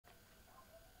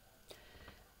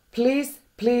Please,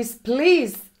 please,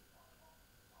 please,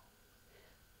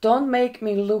 don't make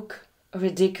me look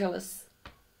ridiculous.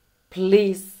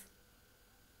 Please.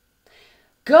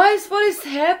 Guys, what is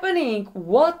happening?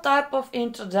 What type of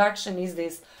introduction is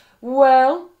this?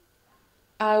 Well,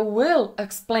 I will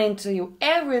explain to you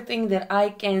everything that I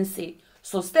can see.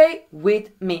 So stay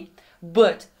with me.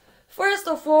 But first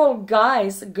of all,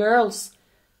 guys, girls,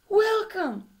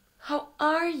 welcome. How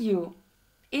are you?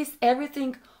 Is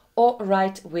everything all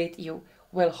right with you?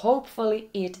 Well, hopefully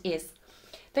it is.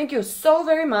 Thank you so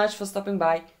very much for stopping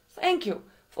by. Thank you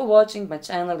for watching my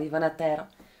channel IvanaTarot.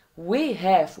 We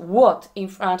have what in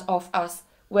front of us?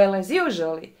 Well, as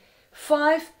usually,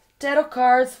 5 tarot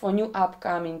cards for new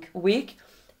upcoming week.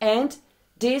 And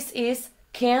this is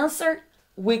Cancer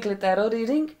weekly tarot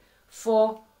reading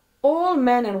for all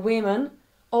men and women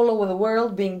all over the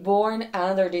world being born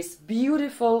under this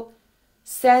beautiful,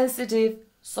 sensitive,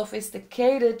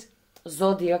 sophisticated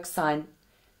zodiac sign.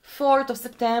 4th of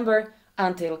September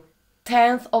until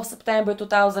 10th of September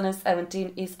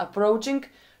 2017 is approaching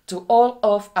to all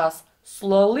of us,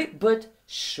 slowly but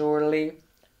surely.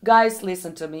 Guys,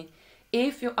 listen to me.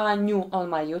 If you are new on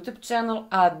my YouTube channel,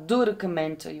 I do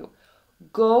recommend to you,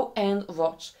 go and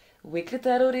watch weekly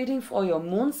tarot reading for your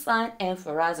moon sign and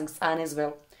for rising sign as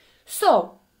well.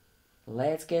 So,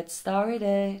 let's get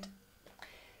started.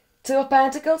 2 of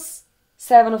Pentacles,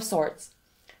 7 of Swords,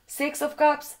 6 of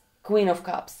Cups, Queen of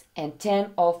Cups, and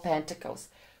 10 of Pentacles.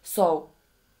 So,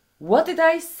 what did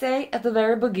I say at the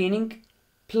very beginning?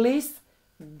 Please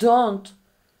don't,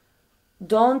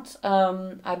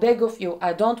 I beg of you,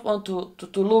 I don't want to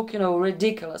look,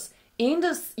 ridiculous in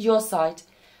your sight,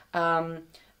 in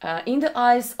the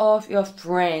eyes of your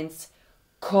friends,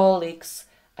 colleagues,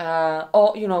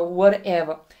 or,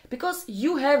 whatever. Because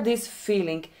you have this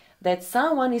feeling that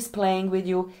someone is playing with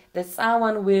you, that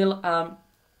someone will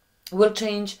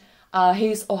change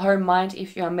his or her mind.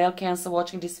 If you are male Cancer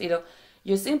watching this video,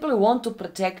 you simply want to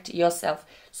protect yourself.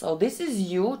 So this is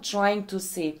you trying to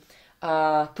see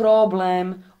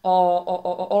problem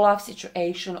or life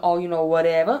situation or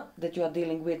whatever that you are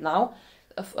dealing with now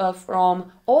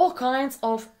from all kinds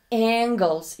of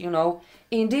angles.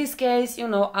 In this case,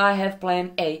 I have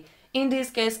plan A. In this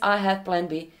case, I have plan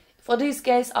B. For this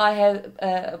case, I have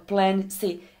plan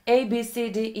C. A, B,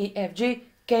 C, D, E, F, G,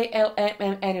 K, L, M,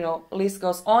 N, and list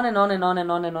goes on and on and on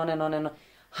and on and on and on and on.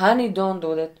 Honey, don't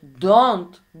do that.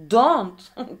 Don't,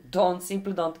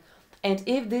 simply don't. And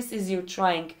if this is you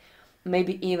trying,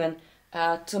 maybe even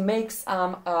to make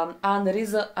some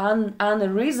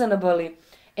unreasonably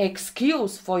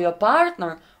excuse for your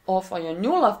partner or for your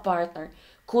new love partner,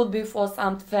 could be for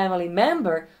some family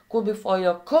member, could be for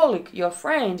your colleague, your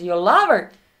friend, your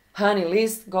lover. Honey,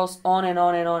 list goes on and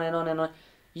on and on and on and on.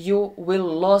 You will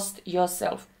lost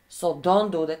yourself. So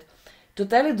don't do that. To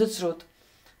tell you the truth,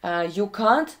 you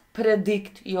can't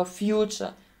predict your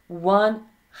future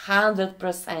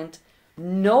 100%.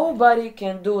 Nobody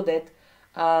can do that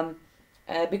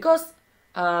because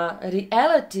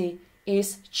reality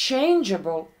is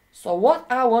changeable. So what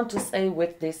I want to say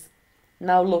with this,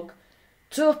 now look,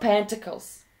 2 of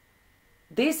Pentacles.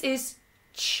 This is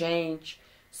change.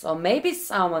 So maybe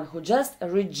someone who just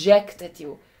rejected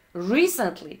you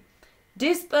recently,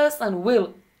 this person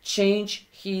will change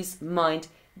his mind.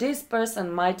 This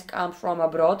person might come from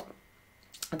abroad.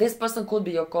 This person could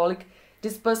be your colleague.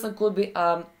 This person could be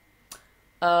a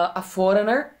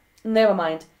foreigner. Never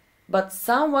mind. But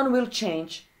someone will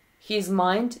change his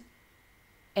mind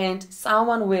and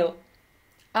someone will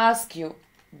ask you,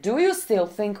 do you still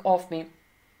think of me?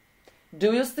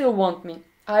 Do you still want me?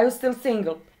 Are you still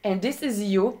single? And this is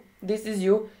you. This is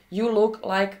you. You look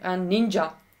like a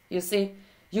ninja. You see?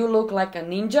 You look like a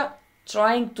ninja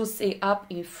trying to see up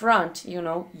in front,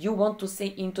 you want to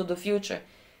see into the future.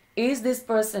 Is this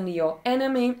person your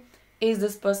enemy? Is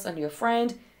this person your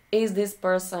friend? Is this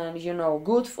person,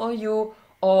 good for you?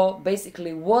 Or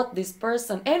basically what this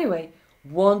person anyway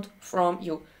want from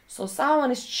you. So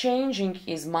someone is changing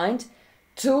his mind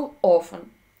too often.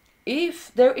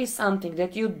 If there is something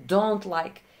that you don't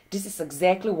like, this is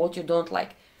exactly what you don't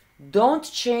like. Don't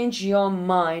change your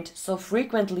mind so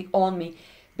frequently on me,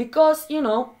 because,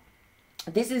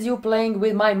 this is you playing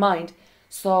with my mind.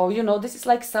 So, this is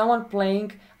like someone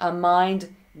playing a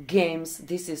mind games.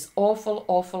 This is awful,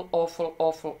 awful, awful,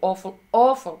 awful, awful,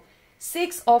 awful.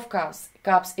 6 of Cups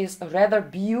is a rather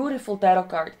beautiful tarot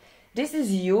card. This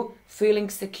is you feeling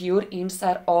secure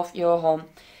inside of your home.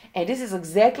 And this is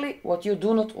exactly what you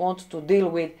do not want to deal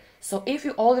with. So if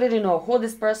you already know who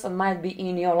this person might be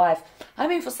in your life, I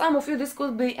mean, for some of you this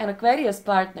could be an Aquarius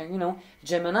partner,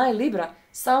 Gemini, Libra,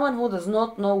 someone who does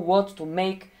not know what to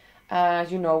make,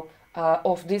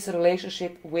 of this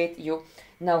relationship with you.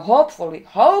 Now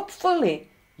hopefully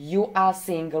you are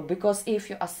single, because if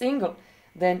you are single,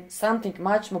 then something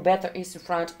much more better is in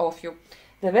front of you.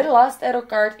 The very last tarot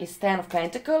card is Ten of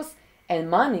Pentacles and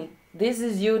money. This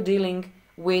is you dealing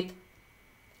with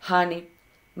honey.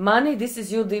 Money, this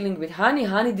is you dealing with honey.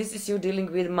 Honey, this is you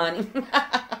dealing with money.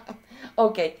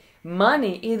 Okay,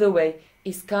 money either way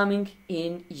is coming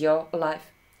in your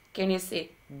life. Can you see?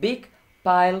 Big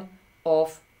pile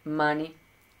of money.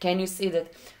 Can you see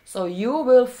that? So you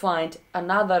will find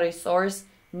another resource,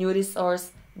 new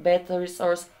resource, better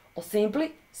resource, or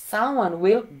simply someone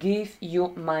will give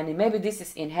you money. Maybe this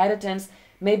is inheritance.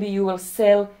 Maybe you will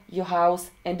sell your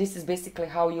house and this is basically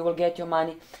how you will get your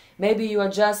money. Maybe you are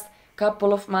just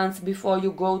couple of months before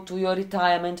you go to your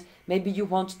retirement. Maybe you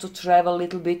want to travel a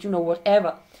little bit,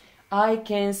 whatever. I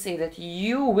can say that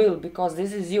you will, because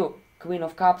this is you, Queen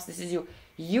of Cups, this is you.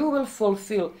 You will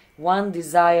fulfill one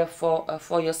desire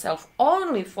for yourself,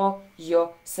 only for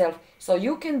yourself. So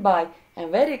you can buy a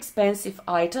very expensive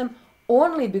item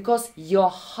only because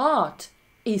your heart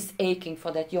is aching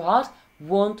for that. Your heart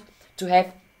wants to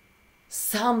have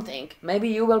something. Maybe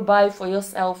you will buy for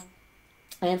yourself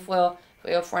and for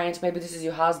your friends. Maybe this is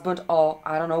your husband, or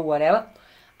I don't know, whatever.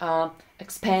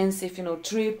 Expensive,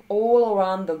 trip all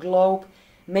around the globe.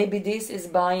 Maybe this is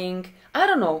buying, I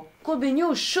don't know, could be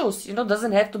new shoes,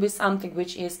 doesn't have to be something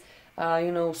which is,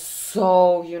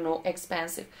 so,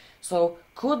 expensive. So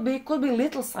could be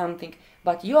little something,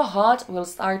 but your heart will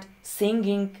start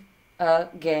singing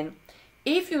again.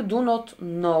 If you do not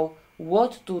know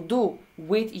what to do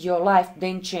with your life,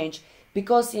 then change.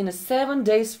 Because in 7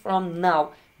 days from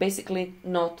now, basically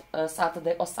not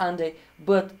Saturday or Sunday,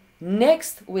 but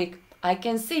next week, I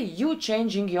can see you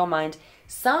changing your mind.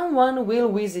 Someone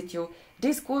will visit you.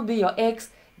 This could be your ex.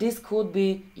 This could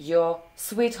be your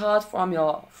sweetheart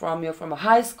from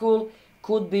high school.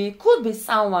 Could be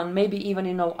someone, maybe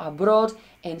even abroad,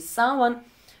 and someone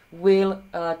will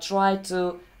try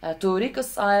to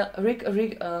reconcile.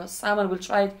 Someone will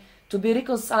try to be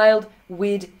reconciled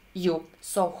with you.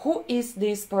 So who is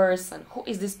this person? Who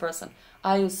is this person?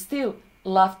 Are you still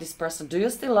love this person? Do you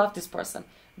still love this person?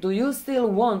 Do you still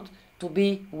want to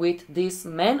be with this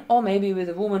man, or maybe with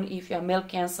a woman if you are male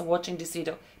Cancer watching this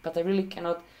video? But I really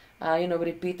cannot,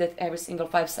 repeat that every single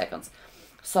 5 seconds.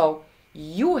 So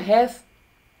you have,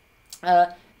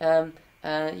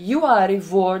 you are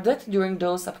rewarded during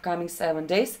those upcoming 7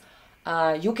 days.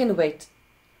 You can wait.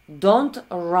 Don't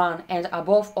run, and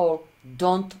above all,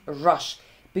 don't rush,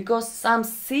 because some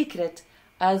secret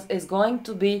is going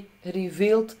to be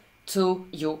revealed to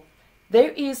you.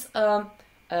 There is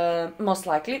most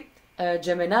likely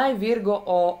Gemini, Virgo,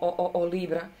 or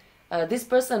Libra. This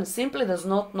person simply does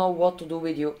not know what to do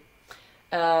with you.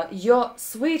 Your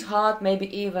sweetheart, maybe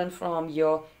even from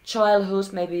your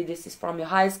childhood, maybe this is from your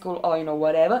high school, or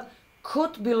whatever,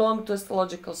 could belong to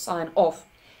astrological sign of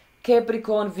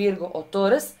Capricorn, Virgo, or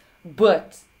Taurus,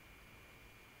 but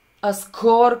a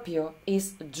Scorpio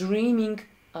is dreaming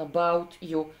about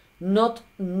you, not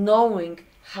knowing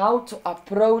how to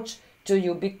approach to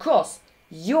you, because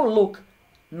you look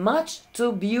much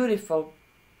too beautiful.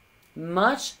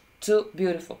 Much too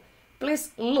beautiful.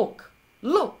 Please look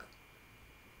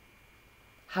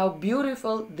how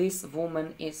beautiful this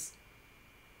woman is.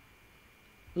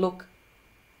 Look,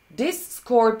 this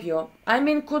Scorpio,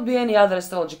 could be any other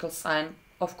astrological sign,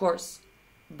 of course,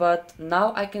 but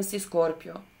now I can see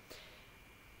Scorpio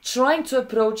trying to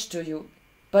approach to you,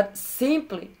 but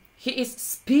simply he is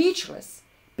speechless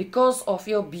because of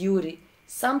your beauty.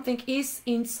 Something is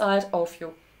inside of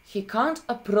you. He can't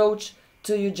approach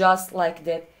to you just like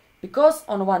that, because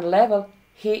on one level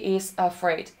he is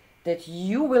afraid that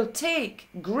you will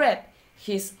grab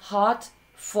his heart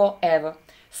forever.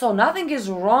 So nothing is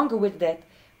wrong with that,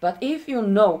 but if you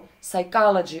know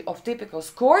psychology of typical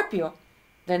Scorpio,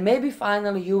 then maybe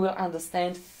finally you will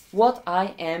understand what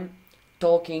I am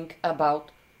talking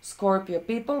about. Scorpio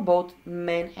people, both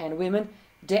men and women,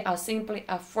 they are simply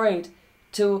afraid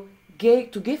to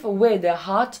give away their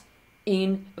heart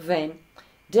in vain.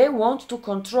 They want to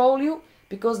control you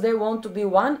because they want to be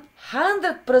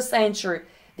 100% sure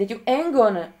that you ain't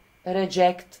gonna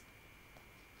reject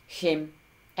him.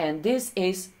 And this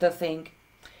is the thing.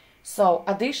 So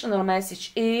additional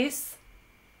message is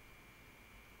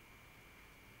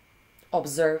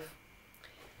observe.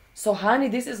 So honey,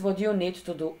 this is what you need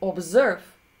to do. Observe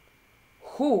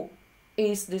who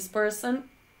is this person.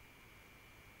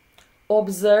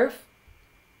 Observe,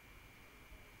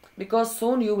 because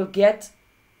soon you will get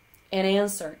an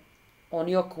answer on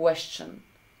your question.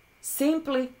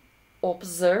 Simply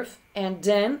observe and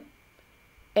then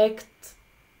act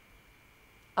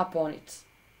upon it.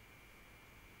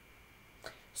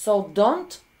 So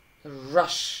don't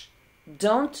rush,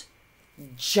 don't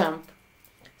jump,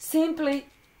 simply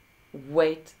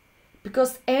wait,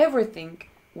 because everything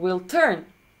will turn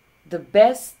the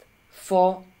best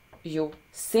for you.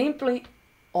 Simply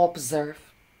observe.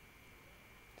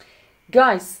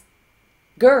 Guys,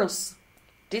 girls,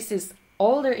 this is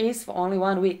all there is for only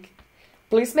 1 week.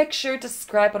 Please make sure to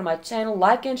subscribe on my channel,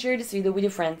 like and share this video with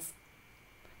your friends.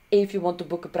 If you want to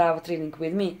book a private reading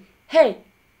with me, hey,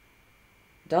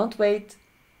 don't wait.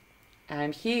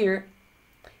 I'm here.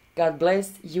 God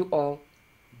bless you all.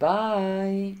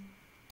 Bye.